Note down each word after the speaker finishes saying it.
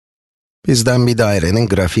Bizden bir dairenin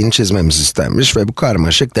grafiğini çizmemiz istenmiş ve bu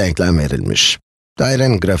karmaşık denklem verilmiş.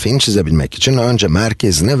 Dairenin grafiğini çizebilmek için önce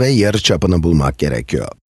merkezini ve yarıçapını bulmak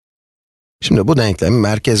gerekiyor. Şimdi bu denklemi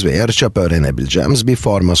merkez ve yarıçap öğrenebileceğimiz bir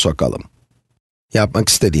forma sokalım. Yapmak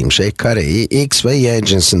istediğim şey kareyi x ve y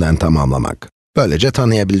cinsinden tamamlamak. Böylece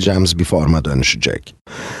tanıyabileceğimiz bir forma dönüşecek.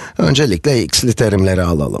 Öncelikle x'li terimleri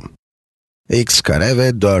alalım. X kare ve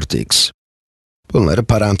 4x. Bunları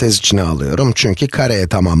parantez içine alıyorum çünkü kareye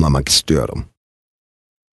tamamlamak istiyorum.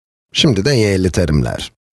 Şimdi de y'li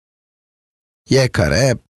terimler. Y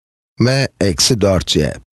kare ve eksi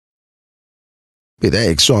 4y. Bir de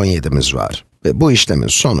eksi 17'miz var. Ve bu işlemin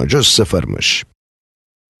sonucu 0'mış.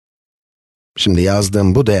 Şimdi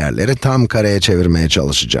yazdığım bu değerleri tam kareye çevirmeye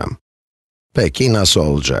çalışacağım. Peki nasıl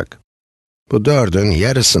olacak? Bu 4'ün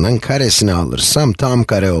yarısının karesini alırsam tam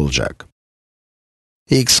kare olacak.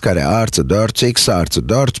 X kare artı 4x artı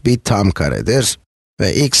 4 bir tam karedir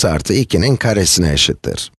ve x artı 2'nin karesine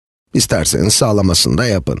eşittir. İsterseniz sağlamasını da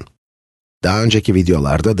yapın. Daha önceki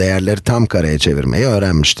videolarda değerleri tam kareye çevirmeyi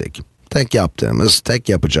öğrenmiştik. Tek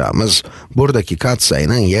yapacağımız, buradaki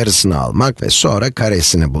katsayının yarısını almak ve sonra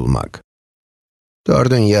karesini bulmak.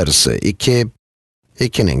 4'ün yarısı 2,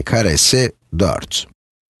 2'nin karesi 4.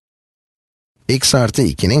 X artı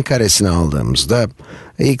 2'nin karesini aldığımızda,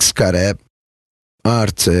 x kare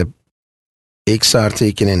artı x artı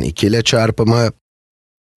 2'nin 2 ile çarpımı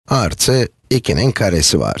artı 2'nin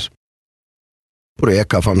karesi var. Buraya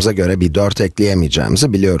kafamıza göre bir 4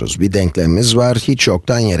 ekleyemeyeceğimizi biliyoruz. Bir denklemimiz var, hiç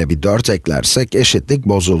yoktan yere bir 4 eklersek eşitlik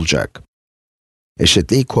bozulacak.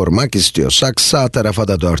 Eşitliği korumak istiyorsak sağ tarafa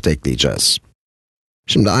da 4 ekleyeceğiz.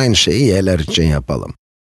 Şimdi aynı şeyi y'ler için yapalım.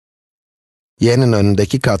 Y'nin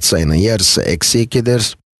önündeki katsayının yarısı eksi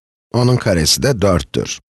 2'dir, onun karesi de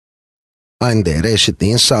 4'tür. Aynı değeri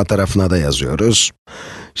eşitliğin sağ tarafına da yazıyoruz.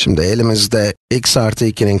 Şimdi elimizde x artı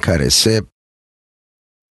 2'nin karesi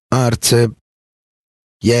artı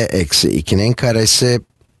y eksi 2'nin karesi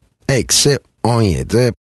eksi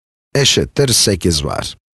 17 eşittir 8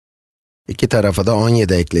 var. İki tarafa da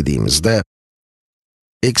 17 eklediğimizde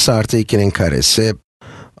x artı 2'nin karesi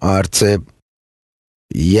artı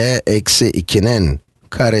y eksi 2'nin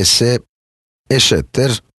karesi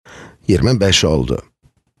eşittir 25 oldu.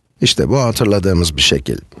 İşte bu hatırladığımız bir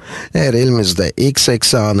şekil. Eğer elimizde x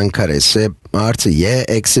eksi a'nın karesi artı y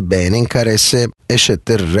eksi b'nin karesi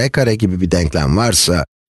eşittir r kare gibi bir denklem varsa,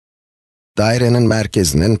 dairenin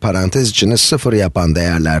merkezinin parantez içini 0 yapan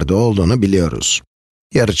değerlerde olduğunu biliyoruz.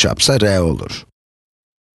 Yarıçapsa r olur.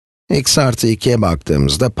 X artı 2'ye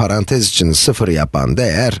baktığımızda parantez içini 0 yapan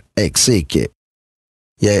değer eksi 2.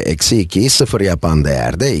 Y eksi 2'yi 0 yapan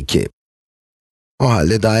değer de 2. O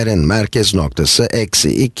halde dairenin merkez noktası eksi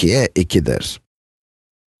 2'ye 2'dir.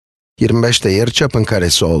 25 de yarıçapın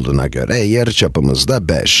karesi olduğuna göre yarıçapımız da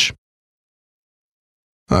 5.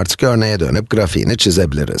 Artık örneğe dönüp grafiğini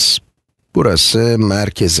çizebiliriz. Burası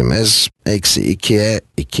merkezimiz, eksi 2'ye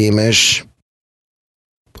 2'ymiş.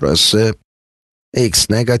 Burası x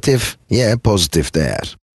negatif, y pozitif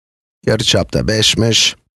değer. Yarıçap da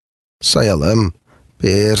 5'miş. Sayalım.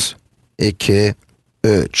 1, 2,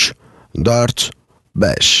 3, 4,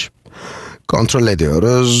 5. Kontrol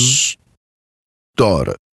ediyoruz.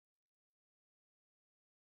 Doğru.